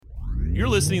You're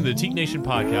listening to the Teak Nation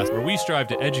podcast, where we strive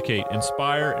to educate,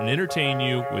 inspire, and entertain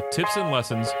you with tips and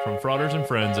lessons from frauders and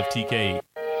friends of TKE.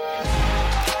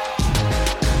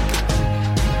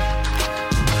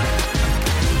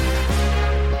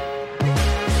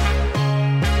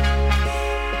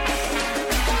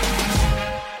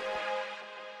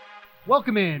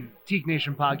 Welcome in, Teak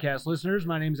Nation podcast listeners.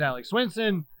 My name is Alex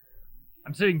Swinson.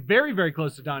 I'm sitting very, very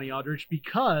close to Donnie Aldrich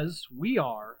because we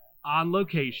are on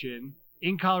location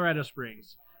in Colorado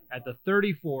Springs at the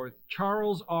 34th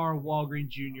Charles R. Walgreen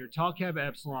Jr. Tall Cab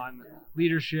Epsilon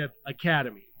Leadership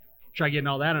Academy. Try getting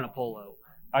all that on a polo.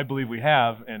 I believe we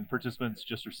have, and participants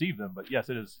just received them. But yes,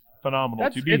 it is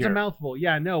phenomenal to be it's here. A mouthful.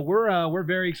 Yeah, no, we're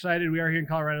very excited. We are here in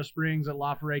Colorado Springs at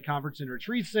La Ferre Conference and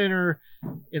Retreat Center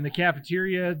in the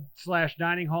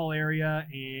cafeteria/dining hall area,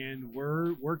 and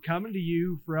we're coming to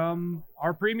you from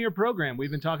our premier program. We've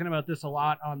been talking about this a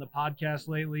lot on the podcast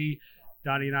lately.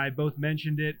 Donnie and I both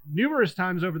mentioned it numerous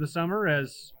times over the summer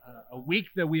as a week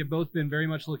that we have both been very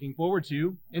much looking forward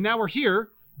to, and now we're here.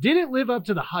 Didn't live up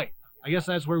to the hype. I guess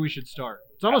that's where we should start.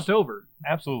 It's almost over.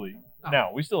 Absolutely.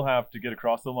 Now, we still have to get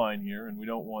across the line here, and we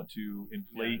don't want to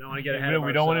inflate. Don't want to get ahead of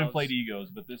we don't want to ourselves. inflate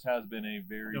egos, but this has been a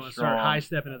very Don't want to strong. start high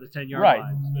stepping at the 10-yard Right.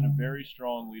 line. It's been a very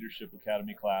strong Leadership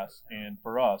Academy class, and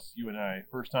for us, you and I,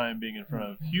 first time being in front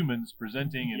of humans,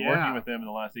 presenting and working with them in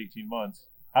the last 18 months.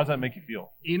 How does that make you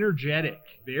feel? Energetic,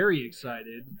 very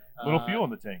excited. Little fuel in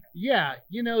the tank. Yeah,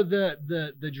 you know,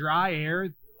 the dry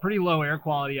air, pretty low air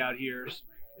quality out here.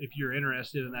 If you're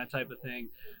interested in that type of thing,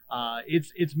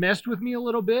 it's messed with me a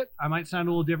little bit. I might sound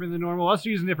a little different than normal. Also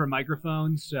using different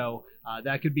microphones, so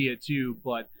that could be it too.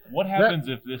 But what happens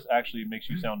if this actually makes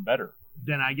you sound better?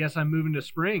 Then I guess I'm moving to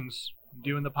Springs,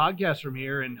 doing the podcast from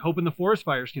here, and hoping the forest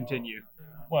fires continue.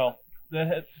 Well,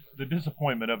 the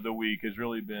disappointment of the week has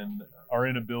really been our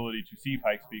inability to see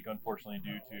Pikes Peak, unfortunately,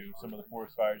 due to some of the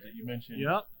forest fires that you mentioned.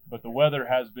 Yep. But the weather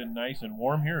has been nice and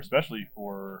warm here, especially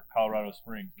for Colorado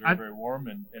Springs. Very warm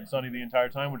and sunny the entire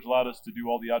time, which allowed us to do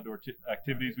all the outdoor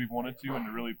activities we've wanted to and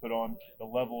to really put on the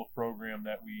level of program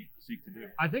that we seek to do.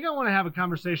 I think I want to have a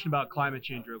conversation about climate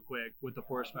change real quick with the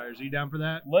forest fires. Are you down for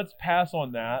that? Let's pass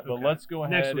on that, but Okay. let's go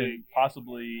ahead Next week. and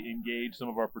possibly engage some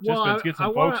of our participants, get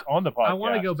some folks on the podcast. I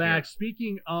want to go back. Here.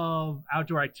 Speaking of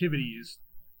outdoor activities,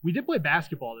 we did play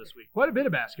basketball this week. Quite a bit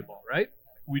of basketball, right?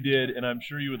 We did, and I'm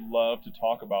sure you would love to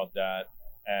talk about that,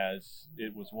 as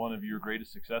it was one of your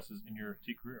greatest successes in your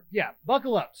T career. Yeah,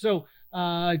 buckle up. So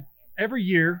every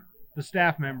year, the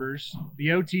staff members, the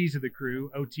OTs of the crew,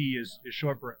 OT is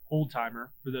short for old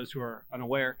timer, for those who are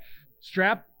unaware,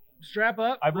 strap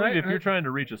up. I believe right? if you're trying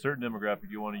to reach a certain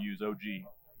demographic, you want to use OG.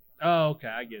 Oh, okay,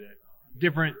 I get it.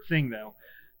 Different thing, though.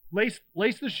 Lace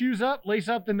the shoes up, lace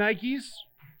up the Nikes,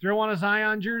 throw on a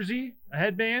Zion jersey, a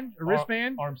headband, a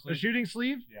wristband, arm a sleeve. shooting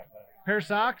sleeve, Yeah. pair of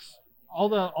socks, all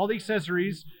the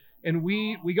accessories, and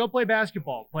we go play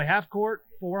basketball. Play half court,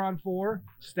 4-on-4,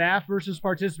 staff versus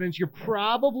participants. You're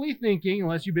probably thinking,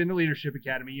 unless you've been to Leadership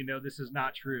Academy, you know this is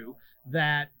not true,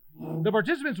 that the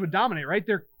participants would dominate, right?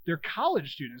 They're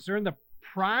college students. They're in the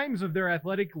primes of their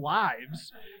athletic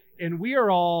lives, and we are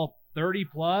all 30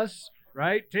 plus,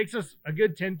 right? Takes us a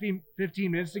good 10,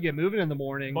 15 minutes to get moving in the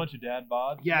morning. Bunch of dad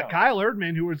bods. Yeah, Kyle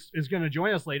Erdman, who is going to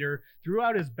join us later, threw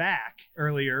out his back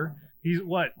earlier. He's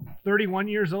 31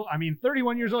 years old?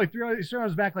 31 years old. He's thrown out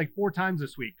his back like 4 times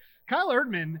this week. Kyle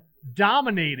Erdman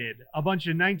dominated a bunch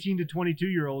of 19 to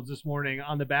 22-year-olds this morning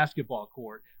on the basketball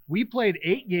court. We played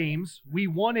 8 games. We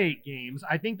won 8 games.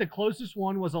 I think the closest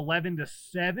one was 11-7.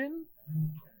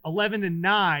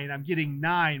 11-9. I'm getting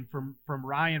 9 from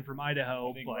Ryan from Idaho.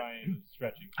 I think but Ryan is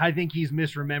stretching. I think he's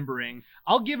misremembering.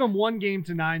 I'll give him 1 game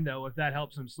to 9, though, if that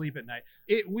helps him sleep at night.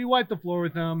 We wiped the floor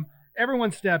with them.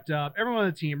 Everyone stepped up. Everyone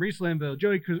on the team. Reese Linville,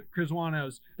 Joey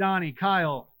Criswanos, Donnie,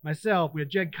 Kyle, myself. We had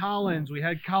Jed Collins. We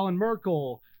had Colin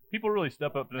Merkel. People really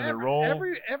step up in their role.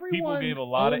 Everyone People gave a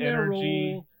lot of owned their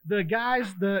energy. role. The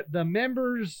guys, the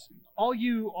members, all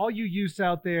you youths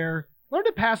out there, learn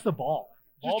to pass the ball.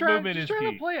 Ball Trying movement is to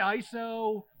key. play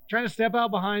ISO, trying to step out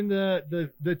behind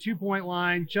the 2-point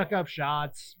line, chuck up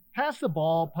shots, pass the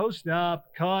ball, post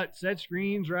up, cut, set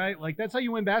screens, right? Like, that's how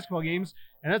you win basketball games,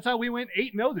 and that's how we went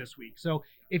 8-0 this week. So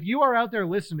if you are out there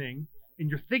listening and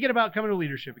you're thinking about coming to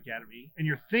Leadership Academy and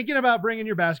you're thinking about bringing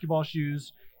your basketball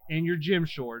shoes and your gym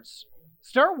shorts,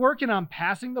 start working on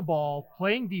passing the ball,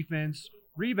 playing defense,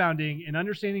 rebounding, and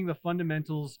understanding the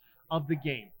fundamentals of the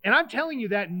game. And I'm telling you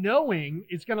that knowing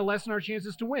it's going to lessen our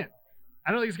chances to win.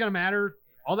 I don't think it's going to matter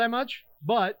all that much,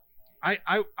 but I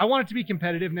want it to be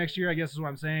competitive next year, I guess is what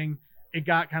I'm saying. It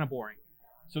got kind of boring.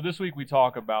 So this week we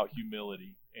talk about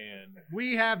humility, and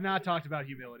We have not talked about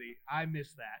humility. I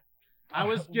missed that. I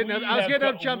was getting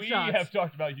up jump shots. We have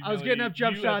talked about humility. I was getting up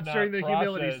jump shots during the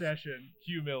humility session.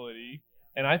 Humility.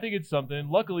 And I think it's something.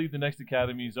 Luckily, the next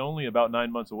academy is only about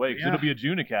 9 months away because it'll be a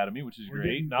June academy, which is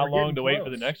great. Not long to wait for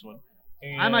the next one.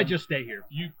 And I might just stay here.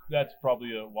 That's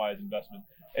probably a wise investment.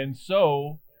 And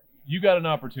so you got an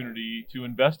opportunity to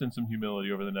invest in some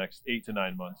humility over the next 8 to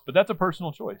 9 months. But that's a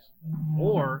personal choice.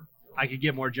 Or I could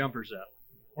get more jumpers up.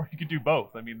 Or you could do both.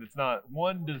 I mean, it's not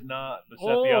one does not beset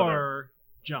the other. Or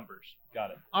jumpers.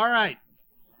 Got it. All right.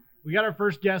 We got our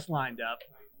first guest lined up.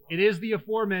 It is the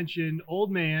aforementioned old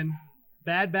man,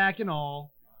 bad back and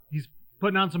all. He's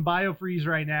putting on some BioFreeze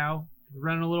right now. We're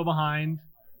running a little behind.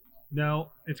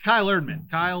 No, it's Kyle Erdman.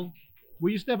 Kyle,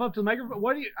 will you step up to the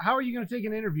microphone? How are you going to take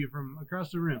an interview from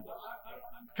across the room?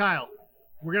 Kyle,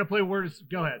 we're going to play word.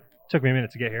 Go ahead. Took me a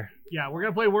minute to get here. Yeah, we're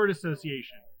going to play word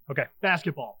association. Okay.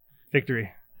 Basketball. Victory.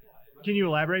 Can you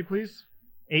elaborate, please?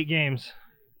 8 games,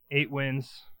 8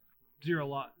 wins. 0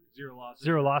 losses.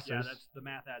 0 losses. Yeah, that's the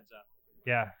math adds up.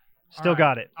 Yeah. Still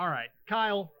got it. All right.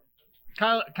 Kyle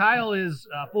is,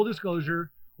 full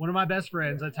disclosure, one of my best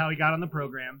friends. That's how he got on the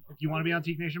program. If you want to be on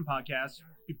Teak Nation podcast,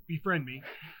 befriend me.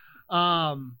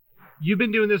 You've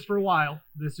been doing this for a while.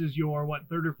 This is your,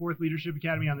 3rd or 4th Leadership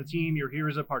Academy on the team. You're here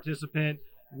as a participant.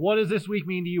 What does this week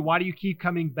mean to you? Why do you keep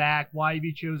coming back? Why have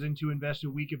you chosen to invest a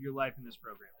week of your life in this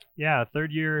program? Yeah,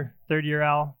 third year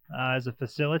Al as a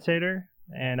facilitator,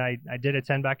 and I did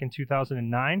attend back in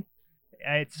 2009.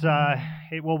 It's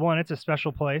it's a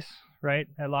special place, right,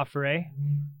 at La Forêt.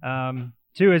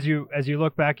 2, as you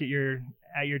look back at your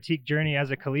Teak journey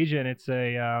as a collegian, it's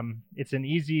an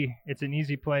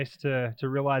easy place to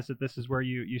realize that this is where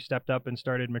you stepped up and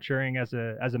started maturing as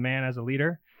a man, as a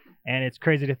leader. And it's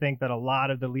crazy to think that a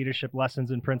lot of the leadership lessons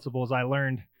and principles I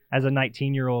learned as a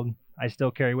 19-year-old, I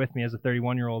still carry with me as a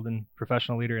 31-year-old and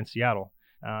professional leader in Seattle.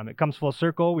 It comes full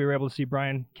circle. We were able to see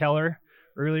Brian Keller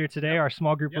earlier today, our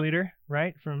small group leader,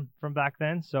 right, from back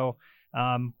then. So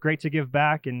great to give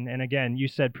back. And again, you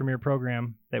said premier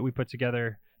program that we put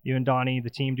together. You and Donnie, the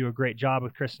team, do a great job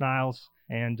with Chris Niles.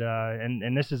 And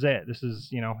this is it. This is,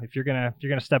 if you're gonna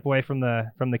step away from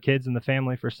the kids and the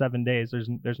family for 7 days,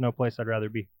 there's no place I'd rather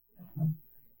be.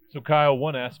 So Kyle,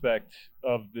 one aspect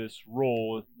of this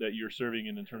role that you're serving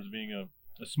in terms of being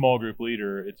a small group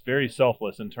leader, it's very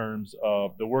selfless in terms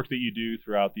of the work that you do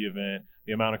throughout the event,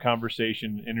 the amount of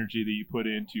conversation, energy that you put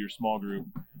into your small group.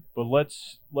 But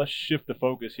let's shift the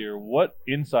focus here. What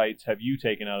insights have you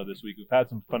taken out of this week? We've had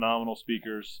some phenomenal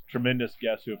speakers, tremendous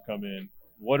guests who have come in.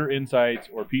 What are insights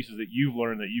or pieces that you've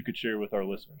learned that you could share with our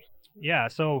listeners? Yeah,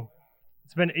 so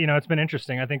it's been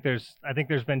interesting. I think there's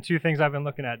been 2 things I've been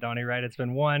looking at, Donnie, right? It's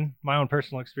been 1, my own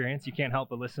personal experience. You can't help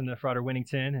but listen to Frauder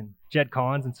Winnington and Jed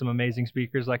Collins and some amazing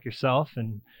speakers like yourself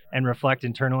and reflect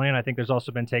internally. And I think there's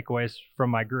also been takeaways from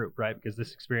my group, right? Because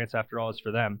this experience, after all, is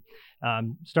for them.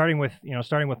 Starting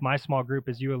with my small group,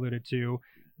 as you alluded to,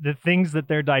 the things that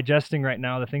they're digesting right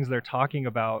now, the things they're talking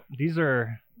about, these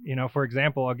are, for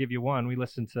example, I'll give you one. We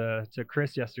listened to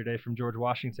Chris yesterday from George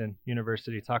Washington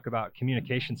University talk about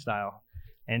communication style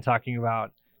and talking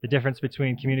about the difference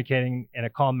between communicating in a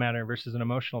calm manner versus an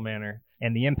emotional manner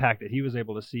and the impact that he was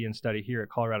able to see and study here at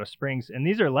Colorado Springs. And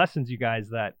these are lessons, you guys,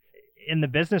 that in the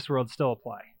business world still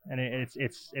apply. And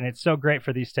it's so great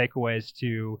for these takeaways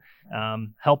to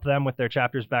help them with their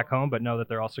chapters back home, but know that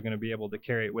they're also going to be able to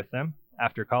carry it with them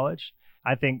after college.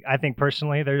 I think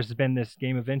personally, there's been this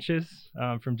game of inches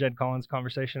from Jed Collins'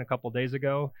 conversation a couple of days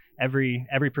ago. Every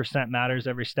percent matters,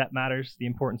 every step matters. The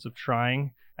importance of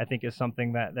trying, I think, is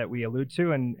something that we allude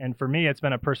to. And for me, it's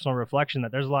been a personal reflection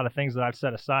that there's a lot of things that I've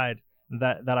set aside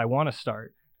that I want to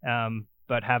start,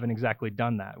 but haven't exactly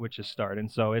done that, which is start.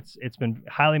 And so it's been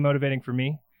highly motivating for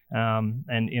me.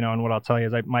 And what I'll tell you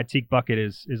is my Teak bucket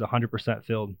is 100%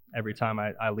 filled every time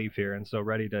I leave here. And so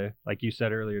ready to, like you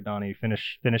said earlier, Donnie,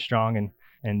 finish strong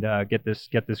and get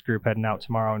this group heading out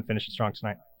tomorrow and finish it strong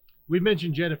tonight. We've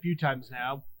mentioned Jed a few times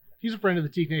now. He's a friend of the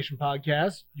Teak Nation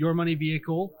podcast, Your Money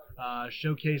Vehicle.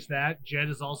 Showcase that. Jed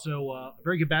is also a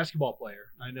very good basketball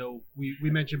player. I know we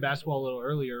mentioned basketball a little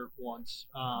earlier once,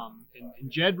 and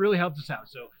Jed really helped us out.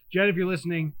 So, Jed, if you're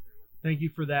listening, thank you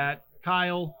for that.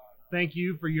 Kyle, thank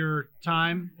you for your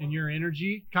time and your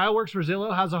energy. Kyle works for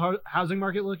Zillow. How's the housing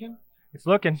market looking? It's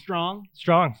looking strong.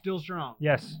 Still strong.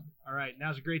 Yes. All right.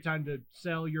 Now's a great time to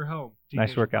sell your home.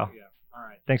 Nice work, Al. Yeah. All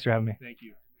right. Thanks for having me. Thank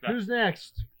you. Who's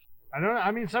next? I don't know.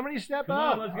 I mean, somebody step Come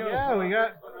up. on, let's go. Yeah, we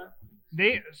got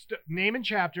name and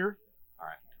chapter. All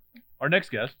right. Our next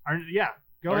guest.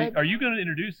 Go ahead. Are you going to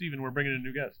introduce even? We're bringing a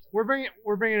new guest. We're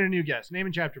bringing a new guest. Name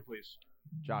and chapter, please.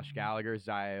 Josh Gallagher,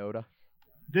 Ziota.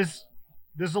 This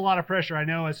is a lot of pressure. I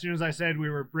know. As soon as I said we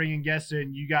were bringing guests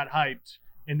in, you got hyped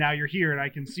and now you're here, and I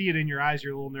can see it in your eyes.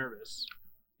 You're a little nervous.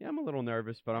 Yeah, I'm a little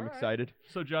nervous, but I'm All right. excited.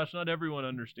 So, Josh, not everyone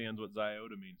understands what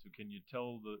Ziota means. So, can you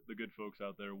tell the good folks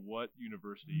out there what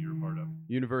university you're a part of?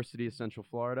 University of Central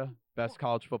Florida, best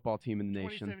college football team in the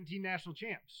nation. 2017 national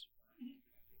champs.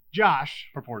 Josh,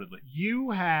 Purportedly.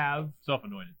 you have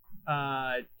Self-anointed.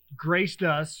 graced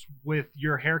us with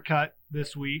your haircut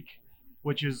this week,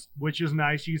 which is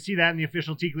nice. You can see that in the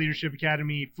official Teak Leadership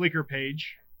Academy Flickr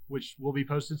page, which will be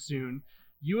posted soon.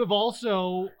 You have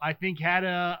also, I think, had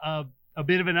a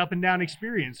bit of an up and down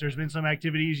experience. There's been some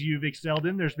activities you've excelled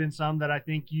in. There's been some that I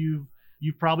think you've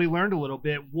probably learned a little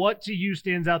bit. What to you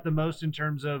stands out the most in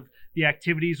terms of the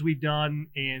activities we've done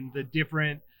and the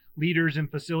different leaders and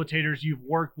facilitators you've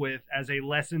worked with as a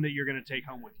lesson that you're going to take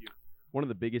home with you? One of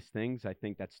the biggest things I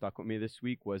think that stuck with me this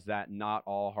week was that not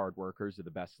all hard workers are the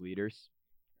best leaders.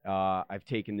 I've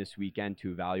taken this weekend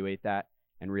to evaluate that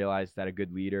and realize that a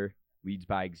good leader leads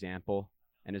by example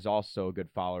and is also a good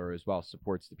follower as well,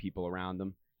 supports the people around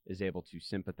them, is able to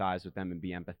sympathize with them and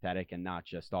be empathetic and not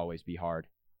just always be hard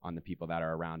on the people that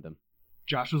are around them.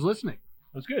 Josh was listening.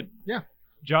 That's good. Yeah.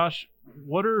 Josh,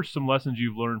 what are some lessons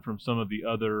you've learned from some of the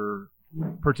other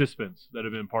participants that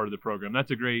have been part of the program?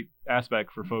 That's a great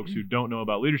aspect for folks who don't know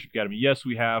about Leadership Academy. Yes,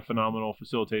 we have phenomenal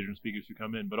facilitators and speakers who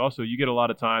come in, but also you get a lot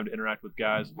of time to interact with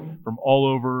guys from all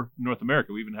over North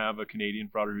America. We even have a Canadian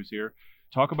frauder who's here.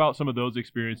 Talk about some of those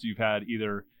experiences you've had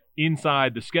either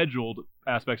inside the scheduled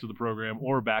aspects of the program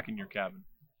or back in your cabin.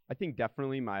 I think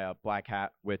definitely my black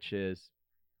hat, which is,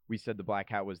 we said the black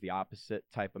hat was the opposite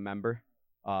type of member,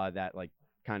 that like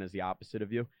kind of is the opposite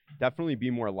of you. Definitely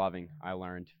be more loving. I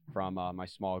learned from my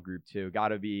small group too.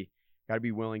 Gotta be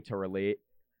willing to relate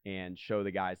and show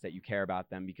the guys that you care about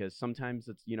them, because sometimes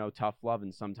it's, tough love,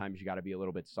 and sometimes you got to be a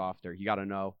little bit softer. You got to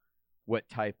know what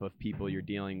type of people you're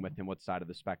dealing with and what side of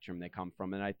the spectrum they come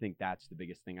from. And I think that's the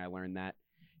biggest thing I learned, that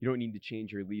you don't need to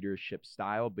change your leadership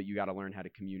style, but you got to learn how to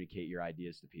communicate your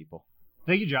ideas to people.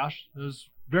 Thank you, Josh. It was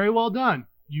very well done.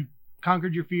 You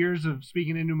conquered your fears of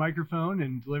speaking into a microphone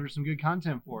and delivered some good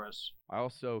content for us. I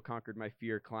also conquered my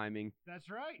fear climbing. That's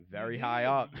right. Very You high did.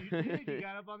 up. You did. You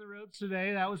got up on the ropes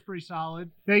today. That was pretty solid.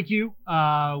 Thank you.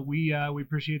 We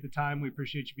appreciate the time. We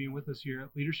appreciate you being with us here at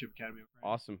Leadership Academy.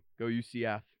 Awesome. Go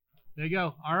UCF. There you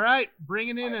go. All right.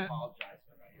 Bringing in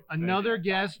another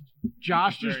guest.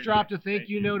 Josh just dropped a thank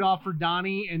you note off for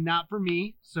Donnie and not for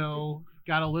me. So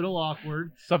got a little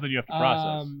awkward. Something you have to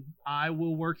process. I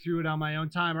will work through it on my own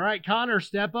time. All right, Connor,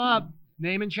 step up.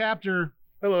 Name and chapter.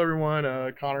 Hello, everyone.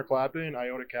 Connor Clappin,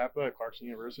 Iota Kappa at Clarkson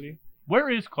University. Where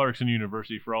is Clarkson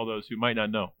University for all those who might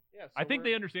not know? Yeah, I think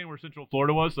they understand where Central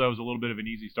Florida was, so that was a little bit of an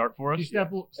easy start for us. You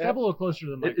step a little closer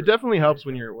to the mic. It definitely helps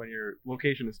when your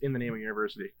location is in the name of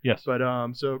university. Yes. But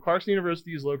so Clarkson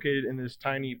University is located in this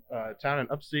tiny town in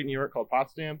upstate New York called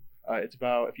Potsdam. It's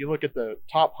about, if you look at the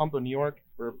top hump of New York,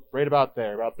 we're right about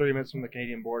there, about 30 minutes from the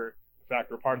Canadian border. In fact,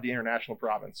 we're part of the international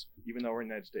province, even though we're in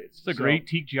the United States. It's a great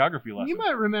Teak geography lesson. You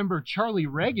might remember Charlie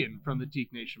Reagan from the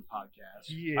Teak Nation podcast.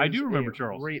 He I is do remember a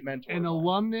Charles. Great mentor. An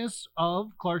alumnus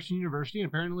of Clarkson University, and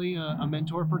apparently a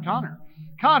mentor for Connor.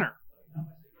 Connor,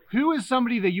 who is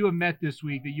somebody that you have met this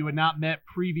week that you had not met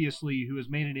previously who has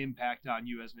made an impact on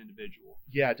you as an individual?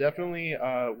 Yeah, definitely.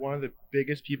 One of the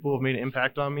biggest people who have made an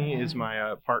impact on me is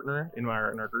my partner in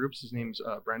our groups. His name's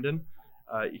Brendan.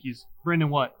 He's Brendan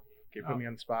what? okay. Put me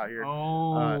on the spot here.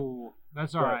 Oh,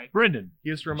 that's all right. Brendan.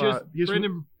 He's from Just he's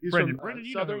Brendan. from Brendan,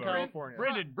 you know Southern who you are. California.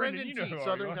 Brendan, you know who you are.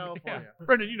 Southern California. Yeah.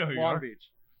 Brendan, you know who you Long are. Beach.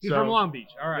 He's So- from Long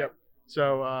Beach. All right. Yep.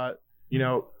 So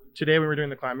today when we were doing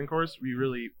the climbing course, we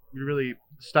really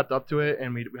stepped up to it,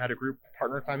 and we had a group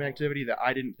partner climbing activity that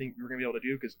I didn't think we were gonna be able to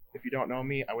do, because if you don't know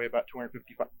me, I weigh about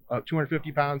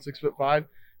 250 pounds, 6'5",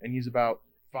 and he's about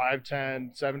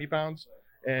 5'10", 70 pounds,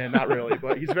 and not really,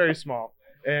 but he's very small.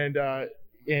 And I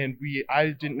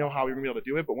didn't know how we were gonna be able to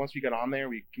do it, but once we got on there,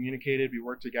 we communicated, we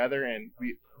worked together, and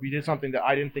we did something that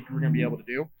I didn't think we were gonna be able to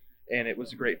do, and it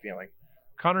was a great feeling.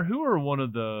 Connor, who are one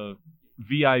of the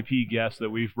VIP guests that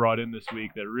we've brought in this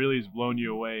week that really has blown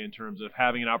you away in terms of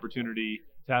having an opportunity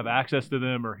to have access to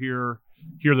them or hear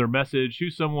their message?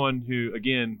 Who's someone who,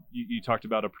 again, you talked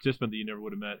about a participant that you never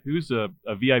would have met. Who's a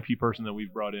VIP person that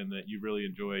we've brought in that you really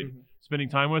enjoyed spending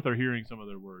time with or hearing some of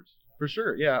their words? For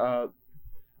sure, yeah.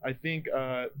 I think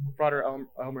Frater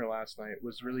Elmer last night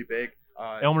was really big.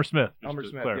 Elmer Smith. Just Elmer to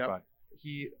Smith, clarify. yep.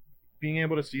 He being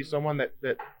able to see someone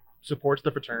that supports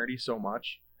the fraternity so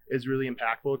much is really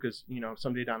impactful, because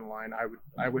someday down the line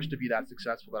I wish to be that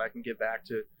successful that I can give back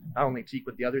to not only Teak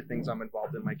but the other things I'm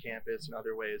involved in, my campus and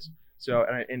other ways. So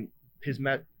and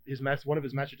one of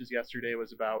his messages yesterday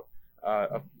was about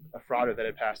a frauder that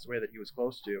had passed away that he was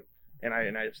close to, And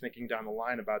I was thinking down the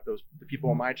line about the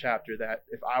people in my chapter that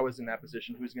if I was in that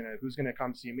position, who's gonna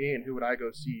come see me and who would I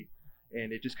go see?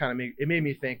 And it just kind of made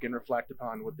me think and reflect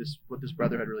upon what this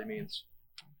brotherhood really means.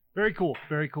 Very cool.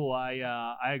 Very cool.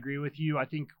 I agree with you. I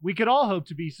think we could all hope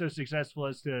to be so successful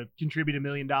as to contribute $1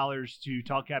 million to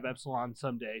Tall Cap Epsilon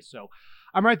someday. So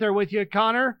I'm right there with you.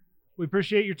 Connor, we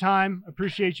appreciate your time.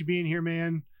 Appreciate you being here,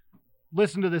 man.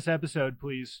 Listen to this episode,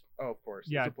 please. Oh, of course.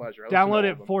 Yeah. It's a pleasure. Download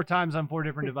it 4 times on 4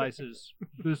 different devices.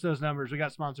 Boost those numbers. We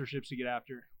got sponsorships to get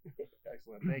after.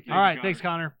 Excellent. Thank you. All right. Thanks,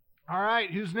 Connor. All right.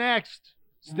 Who's next?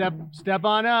 Step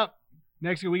on up.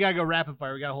 Next, we got to go rapid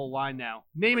fire. We got a whole line now.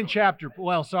 Name and chapter.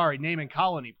 Well, sorry. Name and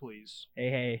colony, please.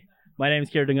 Hey. My name is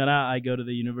Kira Dungana. I go to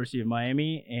the University of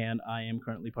Miami, and I am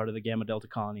currently part of the Gamma Delta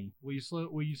Colony. Will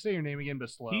you say your name again, but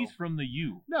slow? He's from the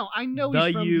U. No, I know The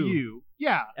he's from U. the U.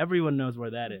 Yeah. Everyone knows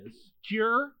where that is.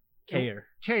 Cure? Care.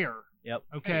 Care. Yep.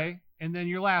 Okay. And then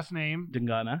your last name?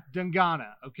 Dungana. Dungana.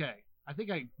 Okay. I think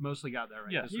I mostly got that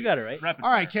right. Yes. this You week. got it right. Rapid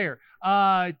All right, fire.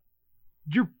 Care.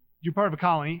 You're part of a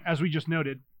colony, as we just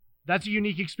noted. That's a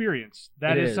unique experience.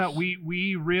 That It is is. something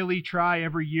we really try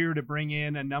every year to bring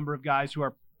in a number of guys who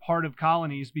are part of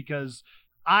colonies, because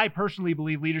I personally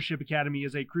believe Leadership Academy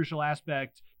is a crucial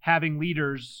aspect, having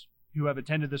leaders who have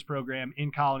attended this program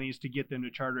in colonies to get them to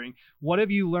chartering. What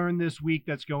have you learned this week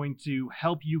that's going to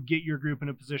help you get your group in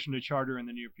a position to charter in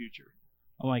the near future?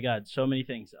 Oh my God, so many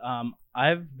things.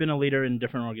 I've been a leader in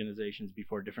different organizations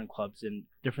before, different clubs and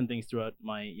different things throughout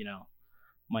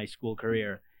my school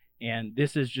career. And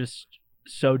this is just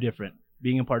so different.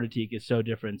 Being a part of TEAC is so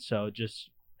different. So just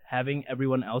having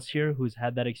everyone else here who's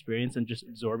had that experience and just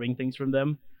absorbing things from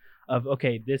them of,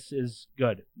 okay, this is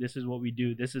good. This is what we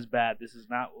do. This is bad. This is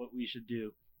not what we should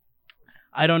do.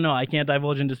 I don't know. I can't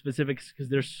divulge into specifics because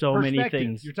there's so many Perspective.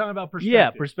 things. You're talking about perspective. Yeah,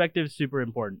 perspective is super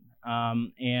important.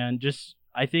 And just,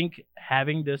 I think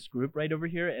having this group right over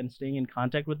here and staying in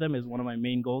contact with them is one of my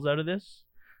main goals out of this,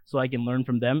 so I can learn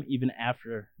from them even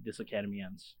after this academy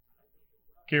ends.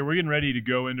 Okay, we're getting ready to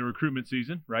go into recruitment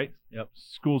season, right? Yep.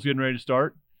 School's getting ready to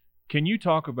start. Can you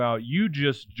talk about, you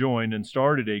just joined and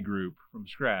started a group from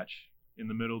scratch in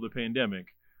the middle of the pandemic.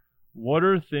 What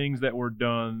are things that were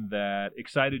done that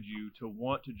excited you to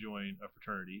want to join a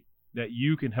fraternity that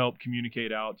you can help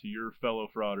communicate out to your fellow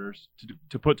frauders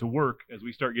to put to work as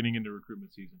we start getting into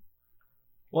recruitment season?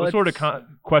 Well, What sort of it's-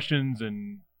 questions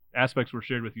and aspects were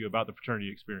shared with you about the fraternity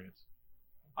experience?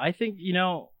 I think,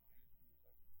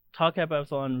 Tall Cap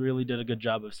Epsilon really did a good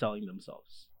job of selling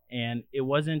themselves. And it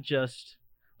wasn't just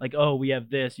like, oh, we have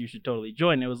this, you should totally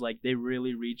join. It was like they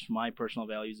really reached my personal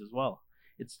values as well.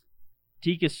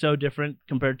 TEAC is so different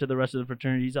compared to the rest of the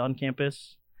fraternities on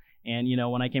campus. And,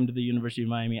 when I came to the University of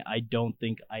Miami, I don't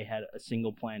think I had a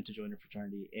single plan to join a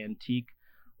fraternity. And TEAC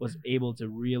was able to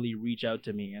really reach out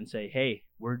to me and say, hey,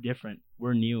 we're different,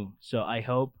 we're new. So I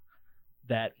hope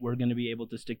that we're going to be able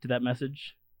to stick to that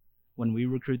message. When we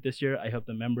recruit this year, I hope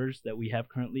the members that we have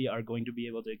currently are going to be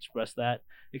able to express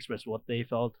what they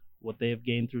felt, what they have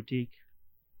gained through TEAC.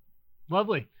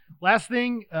 Lovely. Last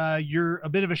thing, you're a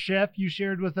bit of a chef. You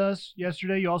shared with us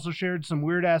yesterday. You also shared some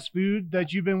weird ass food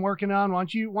that you've been working on. Why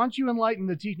don't you enlighten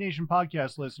the TEAC Nation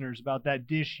podcast listeners about that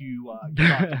dish you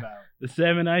talked about? The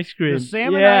salmon ice cream. The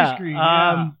salmon ice cream.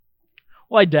 Yeah.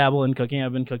 Well, I dabble in cooking.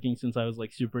 I've been cooking since I was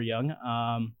super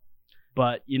young.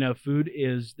 But food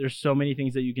there's so many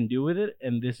things that you can do with it,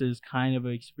 and this is kind of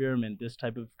an experiment. This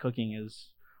type of cooking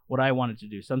is what I wanted to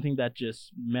do, something that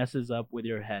just messes up with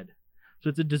your head. So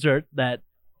it's a dessert that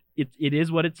it is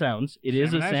what it sounds. It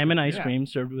is a salmon ice cream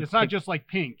served with. It's not just like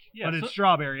pink, Yeah, but it's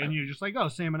strawberry, and you're just like, oh,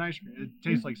 salmon ice cream. It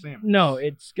tastes like salmon. No,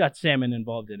 it's got salmon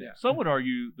involved in it. Some would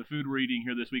argue the food we're eating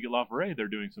here this week at La Forêt, they're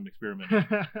doing some experimenting.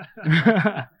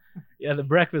 Yeah, the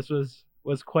breakfast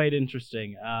was quite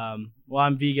interesting. Well,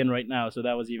 I'm vegan right now, so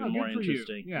that was even Oh, more good for you.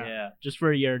 interesting. Yeah. Just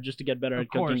for a year, just to get better Of at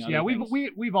cooking. course, yeah. other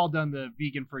things. We've all done the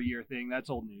vegan for a year thing. That's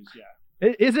old news.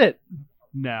 Yeah. Is it?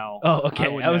 No. Oh, okay.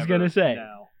 would I was never. gonna say.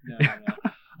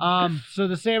 No. So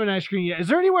the salmon ice cream. Yeah. Is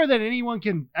there anywhere that anyone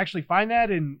can actually find that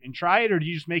and try it, or do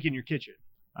you just make it in your kitchen?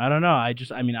 I don't know. I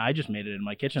just made it in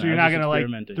my kitchen. So you're I not was just gonna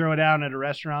experimenting. throw it out at a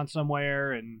restaurant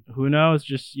somewhere, and Who knows?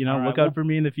 Just All right, look out for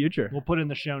me in the future. we'll put it in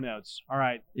the show notes. All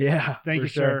right. Yeah. Thank for you,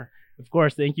 sure. sir. Of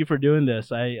course. Thank you for doing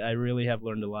this. I really have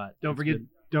learned a lot. Don't It's forget. good.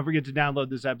 Don't forget to download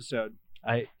this episode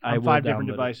I on will 5 different download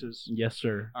it. devices. Yes,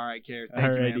 sir. All right, Care. Thank you,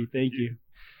 Alrighty. man. Thank you.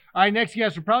 All right, next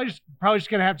guest. We're probably just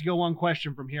gonna have to go one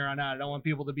question from here on out. I don't want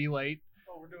people to be late.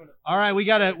 Oh, we're doing it. All right, we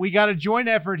got a joint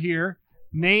effort here.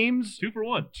 Names, 2 for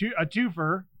 1. a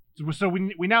twofer. So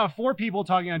we now have 4 people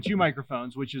talking on 2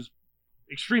 microphones, which is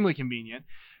extremely convenient.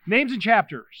 Names and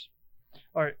chapters.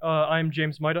 All right, I'm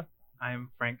James Maida.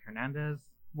 I'm Frank Hernandez.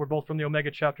 We're both from the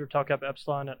Omega chapter of Tau Kappa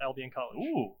Epsilon at Albion College.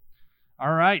 Ooh.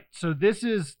 All right. So this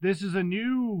is a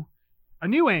new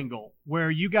angle where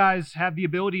you guys have the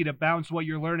ability to bounce what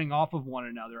you're learning off of one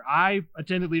another. I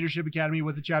attended Leadership Academy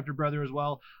with a chapter brother as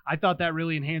well. I thought that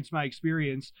really enhanced my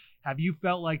experience. Have you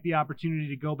felt like the opportunity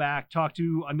to go back, talk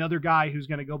to another guy who's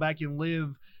going to go back and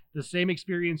live the same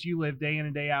experience you live day in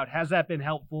and day out? Has that been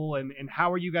helpful? And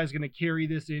how are you guys going to carry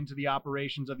this into the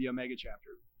operations of the Omega chapter?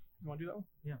 You want to do that one?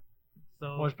 Yeah.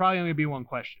 So Well, it's probably only going to be one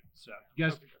question. So you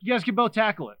guys can both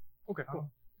tackle it. Okay, cool.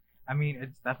 I mean,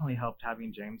 it's definitely helped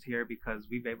having James here because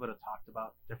we've been able to talk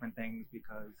about different things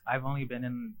because I've only been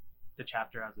in the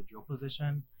chapter as a dual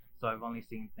position, so I've only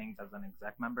seen things as an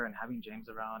exec member, and having James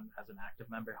around as an active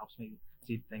member helps me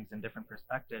see things in different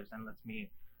perspectives and lets me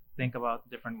think about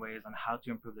different ways on how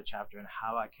to improve the chapter and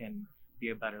how I can be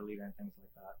a better leader and things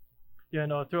like that. Yeah,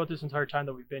 no, throughout this entire time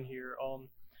that we've been here,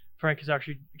 Frank has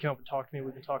actually come up and talked to me.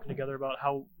 We've been talking together about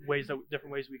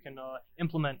different ways we can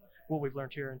implement what we've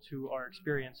learned here into our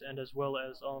experience, and as well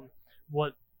as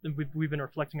what we've been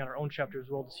reflecting on our own chapter as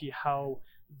well to see how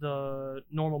the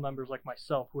normal members like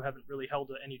myself, who haven't really held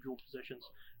any dual positions,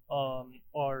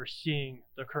 are seeing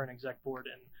the current exec board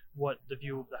and what the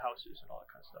view of the house is and all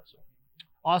that kind of stuff. So.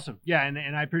 Awesome. Yeah,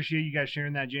 and I appreciate you guys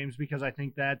sharing that, James, because I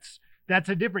think that's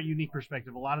a different, unique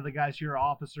perspective. A lot of the guys here are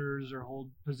officers or hold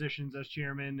positions as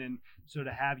chairman, and so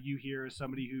to have you here as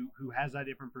somebody who has that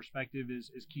different perspective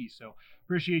is key. So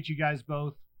appreciate you guys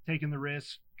both taking the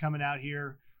risk, coming out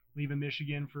here, leaving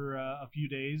Michigan for a few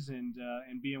days, and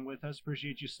being with us.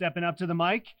 Appreciate you stepping up to the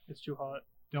mic. It's too hot.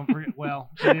 Don't forget. Well,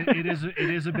 it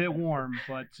is a bit warm,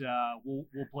 but we'll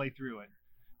play through it.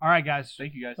 All right, guys.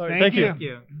 Thank you guys. All right, Thank you. Thank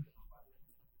you.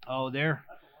 Oh,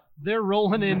 they're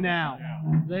rolling in now.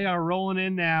 They are rolling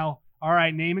in now. All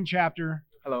right, name and chapter.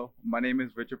 Hello, my name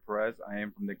is Richard Perez. I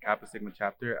am from the Kappa Sigma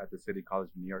chapter at the City College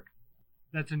of New York.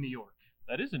 That's in New York.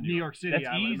 That is in New York City, That's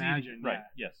I would easy imagine. Right,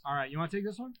 Yeah. yes. All right, you want to take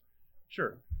this one?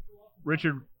 Sure.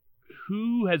 Richard,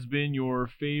 who has been your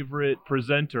favorite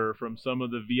presenter from some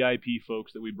of the VIP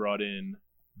folks that we brought in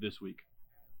this week?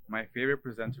 My favorite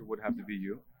presenter would have to be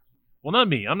you. Well, not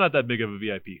me. I'm not that big of a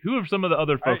VIP. Who are some of the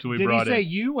other folks that we brought in? Did he say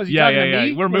you? Was he Yeah, talking yeah, to yeah.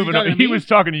 me? We're Was moving talking on. to He me? was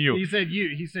talking to you. He said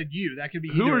you. He said you. That could be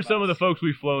Who either are some of the us. folks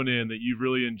we've flown in that you've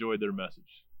really enjoyed their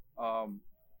message?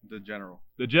 The general.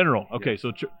 The General. Okay, Yes.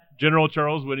 so General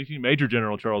Charles Whittington, Major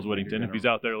General Charles Whittington, if General. he's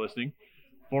out there listening,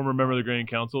 former member of the Grand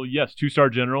Council. Yes, 2-star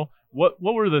General. What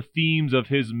were the themes of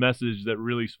his message that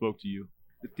really spoke to you?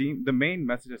 The main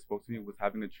message that spoke to me was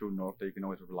having a true north that you can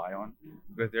always rely on,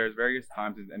 because there's various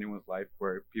times in anyone's life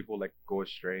where people like go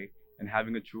astray, and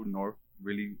having a true north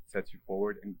really sets you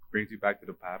forward and brings you back to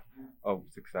the path of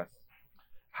success.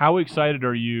 How excited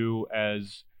are you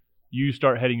as you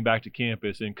start heading back to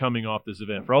campus and coming off this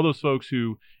event? For all those folks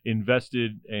who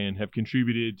invested and have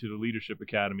contributed to the Leadership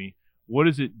Academy, what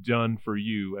has it done for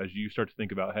you as you start to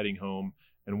think about heading home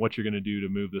and what you're going to do to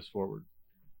move this forward?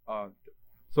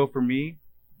 So for me,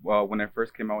 well, when I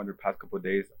first came out in the past couple of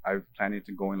days, I was planning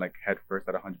to go in like head first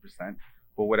at 100%.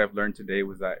 But what I've learned today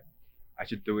was that I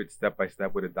should do it step by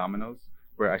step with the dominoes,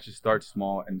 where I should start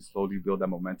small and slowly build that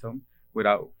momentum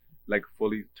without like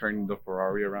fully turning the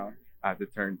Ferrari around. I have to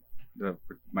turn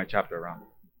my chapter around.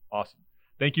 Awesome.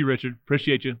 Thank you, Richard.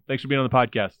 Appreciate you. Thanks for being on the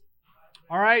podcast.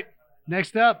 All right,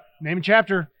 next up, name and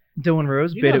chapter. Dylan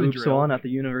Rose, You know Beta the Upsilon drill. at the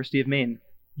University of Maine.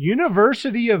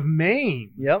 University of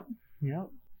Maine. Yep.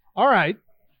 All right,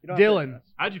 You don't have to Dylan. ask.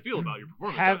 How'd you feel about your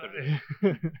performance Have, out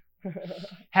there?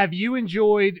 have you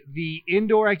enjoyed the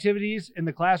indoor activities in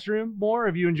the classroom more, or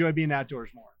have you enjoyed being outdoors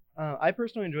more? I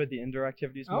personally enjoyed the indoor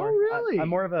activities Oh, more. really? I'm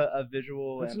more of a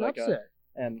visual That's and an like upset.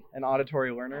 an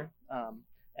auditory learner.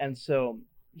 And so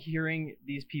hearing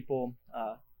these people,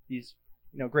 these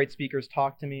great speakers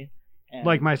talk to me, and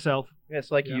Like myself.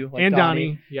 yes, like Yeah. you, like and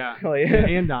Donnie. Yeah. Like-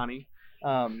 And Donnie.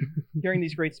 hearing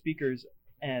these great speakers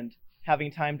and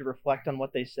having time to reflect on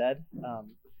what they said,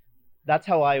 that's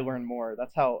how I learn more.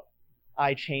 That's how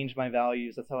I change my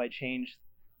values. That's how I change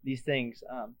these things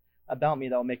about me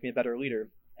that will make me a better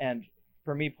leader. And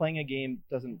for me, playing a game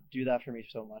doesn't do that for me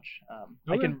so much.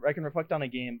 I Okay. can reflect on a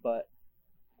game, but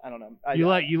I don't know.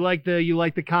 You like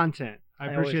the content. I I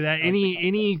appreciate always that.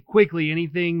 like the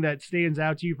Anything that stands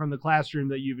out to you from the classroom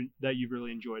that you've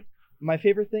really enjoyed? my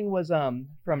favorite thing was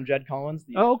from Jed Collins,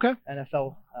 the Oh, okay.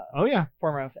 NFL Oh, yeah.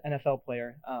 former NFL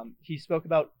player. He spoke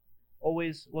about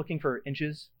always looking for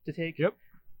inches to take. Yep.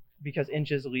 Because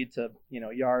inches lead to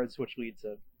yards, which lead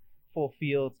to full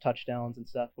fields, touchdowns, and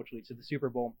stuff, which leads to the Super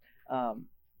Bowl.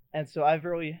 And so I've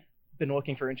really been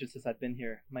looking for inches since I've been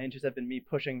here. My inches have been me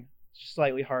pushing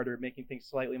slightly harder, making things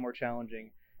slightly more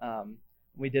challenging.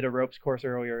 We did a ropes course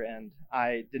earlier, and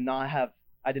I did not have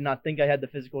I did not think I had the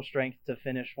physical strength to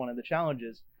finish one of the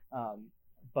challenges,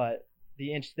 but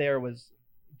the inch there was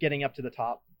getting up to the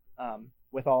top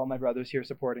with all my brothers here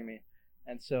supporting me,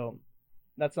 and so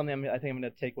that's something I think I'm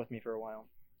going to take with me for a while.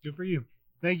 Good for you.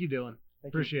 Thank you, Dylan.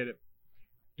 Thank you. Appreciate it.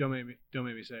 Don't make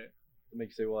me say it. Make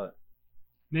you say what?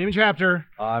 Name and chapter.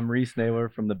 I'm Reese Naylor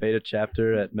from the Beta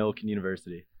chapter at Millikan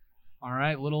University. All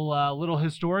right, little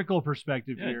historical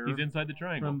perspective Yeah, here. he's inside the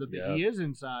triangle. He is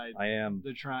inside. I am.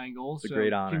 The triangle. It's a so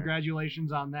great honor.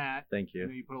 Congratulations on that. Thank you. I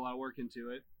know you put a lot of work into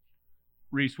it.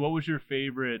 Reese, what was your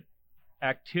favorite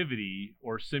activity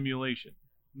or simulation?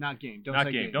 Not game.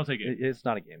 Not game. Don't say game. It's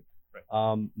not a game.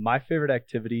 Right. My favorite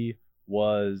activity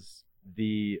was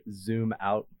the zoom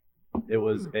out. It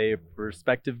was a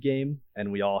perspective game,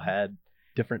 and we all had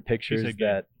different pictures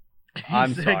that. I'm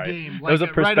He said sorry. game, It was a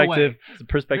like, right away. perspective. It's a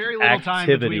perspective Very little time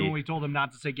activity. between when we told him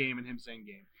not to say game and him saying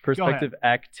game. Perspective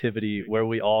activity where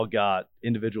we all got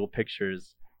individual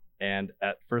pictures, and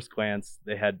at first glance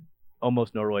they had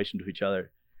almost no relation to each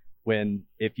other. When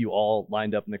if you all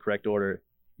lined up in the correct order,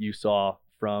 you saw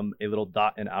from a little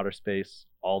dot in outer space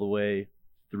all the way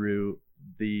through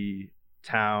the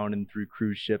town and through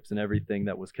cruise ships and everything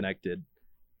that was connected,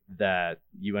 that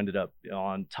you ended up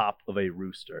on top of a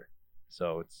rooster.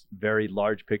 So it's very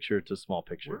large picture to small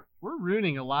picture. We're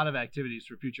ruining a lot of activities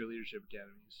for future leadership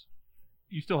academies.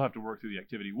 You still have to work through the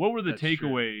activity. What were the That's true.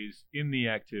 takeaways in the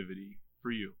activity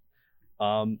for you?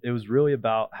 It was really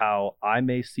about how I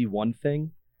may see one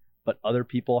thing, but other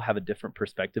people have a different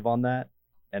perspective on that,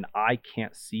 and I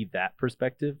can't see that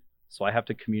perspective, so I have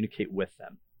to communicate with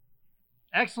them.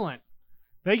 Excellent.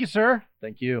 Thank you, sir.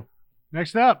 Thank you.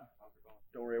 Next up.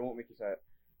 Don't worry, I won't make you say it.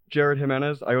 Jared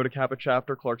Jimenez, Iota Kappa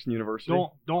chapter, Clarkson University.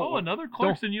 Don't. Oh, another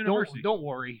Clarkson University. Don't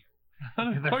worry.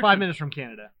 Another They're Clarkson. 5 minutes from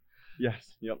Canada.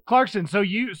 Yes. Yep. Clarkson, so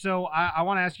I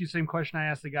want to ask you the same question I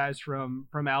asked the guys from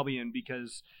Albion,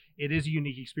 because it is a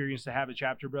unique experience to have a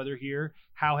chapter brother here.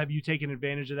 How have you taken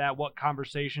advantage of that? What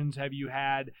conversations have you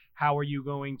had? How are you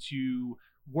going to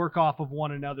work off of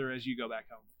one another as you go back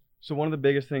home? So one of the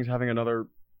biggest things having another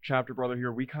chapter brother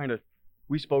here,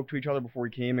 we spoke to each other before we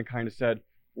came and kind of said,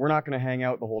 we're not going to hang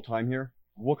out the whole time here.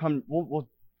 We'll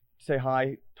say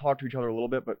hi, talk to each other a little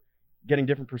bit, but getting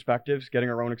different perspectives, getting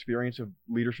our own experience of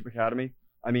Leadership Academy.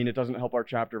 I mean, it doesn't help our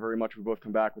chapter very much. We both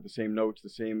come back with the same notes, the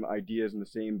same ideas, and the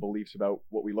same beliefs about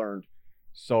what we learned.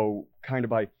 So kind of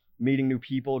by meeting new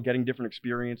people, getting different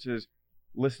experiences,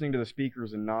 listening to the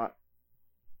speakers and not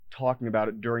talking about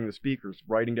it during the speakers,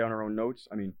 writing down our own notes.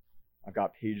 I mean, I've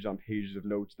got pages on pages of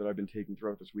notes that I've been taking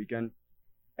throughout this weekend.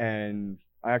 And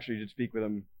I actually did speak with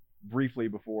him briefly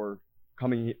before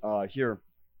coming here,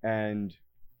 and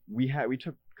we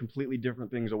took completely different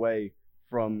things away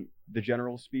from the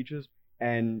general speeches,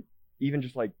 and even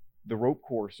just like the rope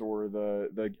course or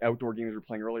the outdoor games we were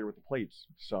playing earlier with the plates.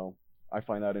 So I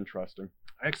find that interesting.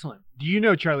 Excellent. Do you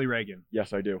know Charlie Reagan?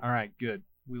 Yes, I do. All right, good.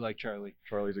 We like Charlie.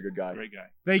 Charlie's a good guy. Great guy.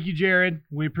 Thank you, Jared.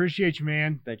 We appreciate you,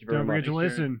 man. Thank you very Don't much. forget to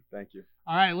listen. Thank you.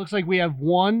 All right, looks like we have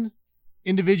one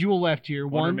individual left here.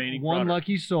 One remaining one prodder.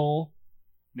 lucky soul.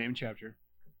 Name and chapter.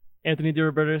 Anthony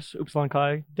DeRobertis, Upsilon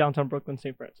Chi, downtown Brooklyn,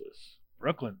 St. Francis.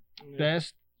 Brooklyn.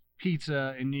 Best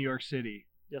pizza in New York City.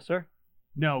 Yes, sir.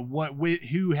 No,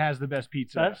 who has the best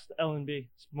pizza? Best L&B,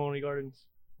 Spumoni Gardens.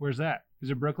 Where's that? Is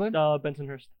it Brooklyn?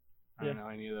 Bensonhurst. I don't know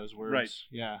any of those words. Right.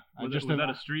 Yeah. Was that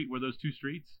a street? Were those two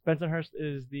streets? Bensonhurst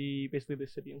is basically the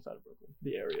city inside of Brooklyn,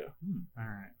 the area. All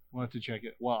right. We'll have to check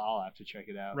it. Well, I'll have to check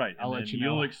it out. Right. I'll and let then you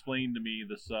know. You'll explain to me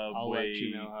the subway. I'll let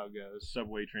you know how it goes.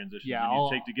 Subway transition Yeah, that you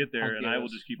I'll- take to get there, I'll and get I will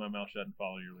us. just keep my mouth shut and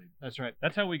follow your lead. That's right.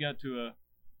 That's how we got to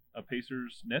a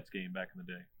Pacers Nets game back in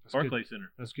the day. That's Barclays good.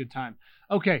 Center. That's a good time.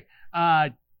 Okay.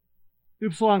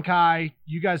 Upsilon Chi,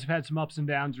 you guys have had some ups and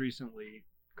downs recently.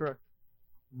 Correct.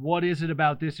 What is it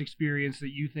about this experience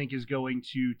that you think is going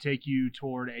to take you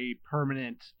toward a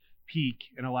permanent peak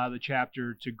and allow the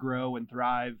chapter to grow and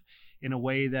thrive in a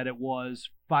way that it was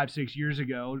 5-6 years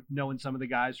ago, knowing some of the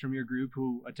guys from your group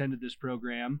who attended this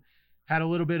program had a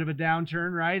little bit of a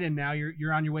downturn, right? And now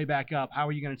you're on your way back up. How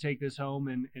are you going to take this home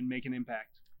and make an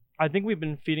impact? I think we've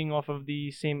been feeding off of the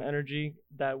same energy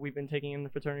that we've been taking in the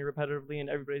fraternity repetitively, and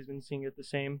everybody's been seeing it the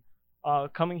same.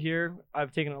 Coming here,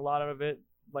 I've taken a lot out of it.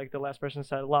 Like the last person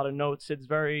said, a lot of notes. It's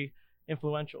very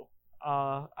influential.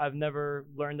 I've never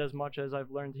learned as much as I've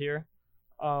learned here.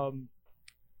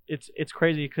 It's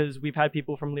crazy because we've had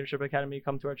people from Leadership Academy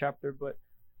come to our chapter, but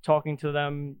talking to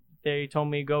them, they told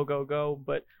me go, go, go,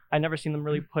 but I never seen them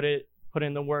really put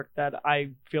in the work that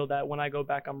I feel that when I go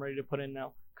back, I'm ready to put in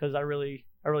now, because I really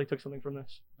took something from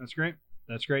this. That's great.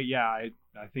 That's great. Yeah, I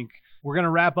think we're going to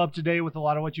wrap up today with a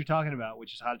lot of what you're talking about,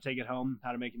 which is how to take it home,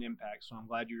 how to make an impact. So I'm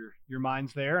glad your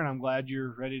mind's there, and I'm glad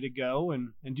you're ready to go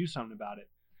and do something about it.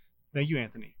 Thank you,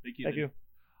 Anthony. Thank you.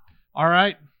 All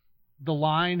right. The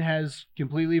line has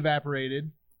completely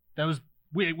evaporated. That was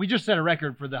we just set a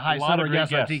record for the highest number of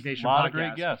guests on Teak Nation podcast. A lot podcast. of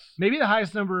great guests. Maybe the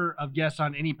highest number of guests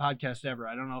on any podcast ever.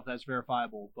 I don't know if that's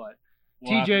verifiable, but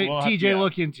We'll TJ, have to,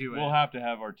 look into it. We'll have to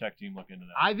have our tech team look into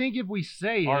that. I think if we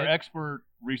say our it, expert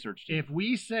research team, if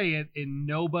we say it and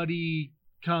nobody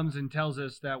comes and tells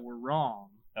us that we're wrong,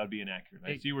 that would be inaccurate.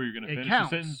 I see where you're going to finish counts.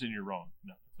 the sentence and you're wrong.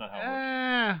 No, that's not how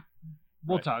it works.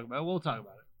 We'll talk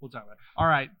about it. All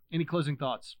right. Any closing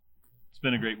thoughts? It's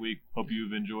been a great week. Hope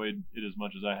you've enjoyed it as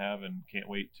much as I have, and can't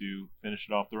wait to finish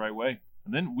it off the right way.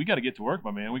 And then we got to get to work,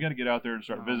 my man. We got to get out there and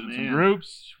start visiting some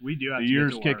groups. We do have the to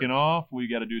year's get to kicking off. We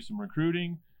got to do some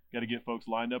recruiting. Got to get folks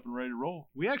lined up and ready to roll.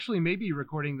 We actually may be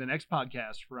recording the next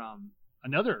podcast from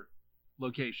another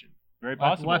location. Very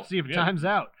possible. We'll have to see if it times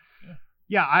out.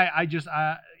 Yeah, I just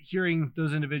hearing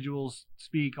those individuals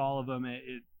speak, all of them,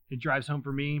 it drives home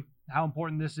for me how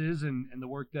important this is and the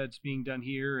work that's being done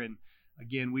here. And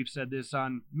again, we've said this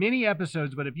on many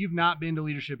episodes, but if you've not been to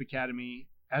Leadership Academy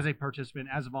as a participant,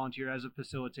 as a volunteer, as a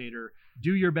facilitator,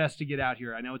 do your best to get out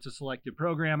here. I know it's a selective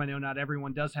program. I know not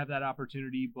everyone does have that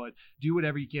opportunity, but do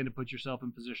whatever you can to put yourself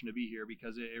in position to be here,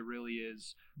 because it really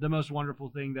is the most wonderful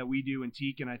thing that we do in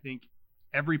Teak. And I think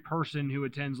every person who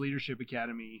attends Leadership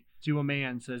Academy, to a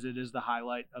man, says it is the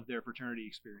highlight of their fraternity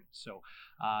experience. So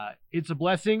it's a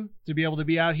blessing to be able to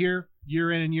be out here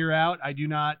year in and year out. I do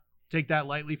not take that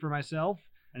lightly for myself.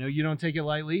 I know you don't take it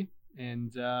lightly.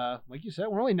 And like you said,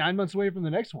 we're only 9 months away from the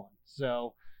next one.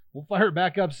 So we'll fire it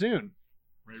back up soon.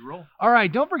 Ready to roll. All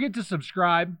right. Don't forget to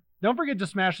subscribe. Don't forget to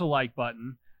smash the like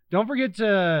button. Don't forget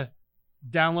to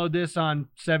download this on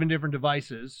 7 different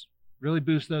devices. Really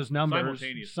boost those numbers.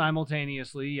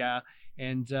 Simultaneously. Yeah.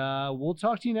 And we'll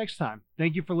talk to you next time.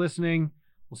 Thank you for listening.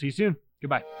 We'll see you soon.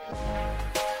 Goodbye.